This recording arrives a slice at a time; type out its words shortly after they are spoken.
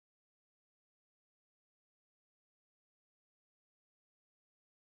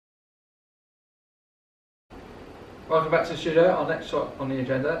Welcome back to the studio. Our next shot on the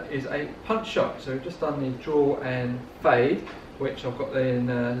agenda is a punch shot. So we've just done the draw and fade, which I've got in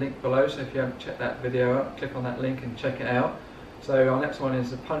the link below, so if you haven't checked that video out, click on that link and check it out. So our next one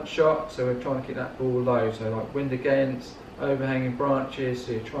is a punch shot, so we're trying to keep that ball low, so like wind against, overhanging branches,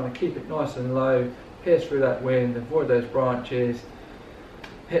 so you're trying to keep it nice and low, pierce through that wind, avoid those branches,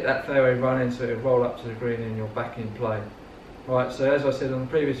 hit that fairway running so it'll roll up to the green and you're back in play. Right, so as I said on the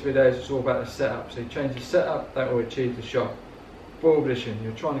previous videos, it's all about the setup. So you change the setup, that will achieve the shot. Ball position,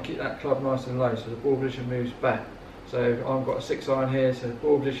 you're trying to keep that club nice and low so the ball position moves back. So I've got a 6-iron here, so the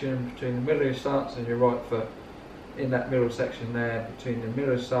ball position between the middle of your stance and your right foot. In that middle section there, between the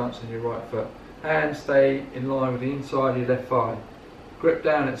middle of your stance and your right foot. Hands stay in line with the inside of your left thigh. Grip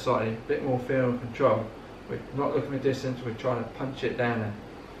down it slightly, a bit more feel and control. We're not looking at distance, we're trying to punch it down there.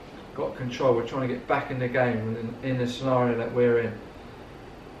 Got control, we're trying to get back in the game in the scenario that we're in.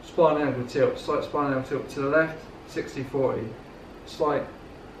 Spine angle tilt, slight spine angle tilt to the left, 60-40. Slight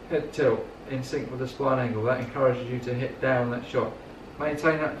head tilt in sync with the spine angle, that encourages you to hit down that shot.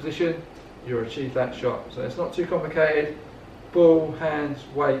 Maintain that position, you'll achieve that shot. So it's not too complicated. Ball, hands,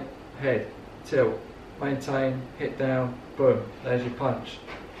 weight, head, tilt, maintain, hit down, boom, there's your punch.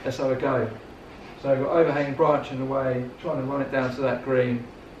 Let's have a go. So we've got overhanging branch in the way, trying to run it down to that green.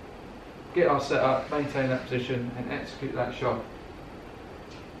 Get our set up, maintain that position and execute that shot.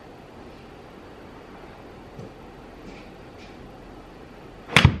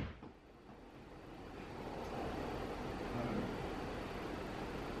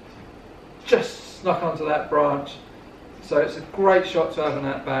 Just snuck onto that branch, so it's a great shot to have in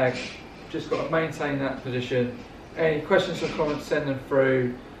that bag. Just got to maintain that position. Any questions or comments, send them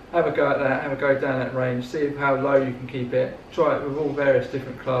through. Have a go at that, have a go down that range, see how low you can keep it. Try it with all various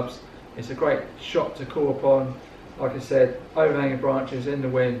different clubs. It's a great shot to call upon. Like I said, overhanging branches in the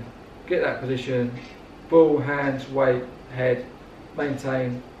wind, get that position, ball, hands, weight, head,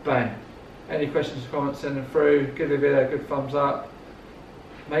 maintain, bang. Any questions or comments, send them through. Give the video a good thumbs up.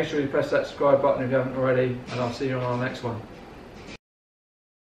 Make sure you press that subscribe button if you haven't already, and I'll see you on our next one.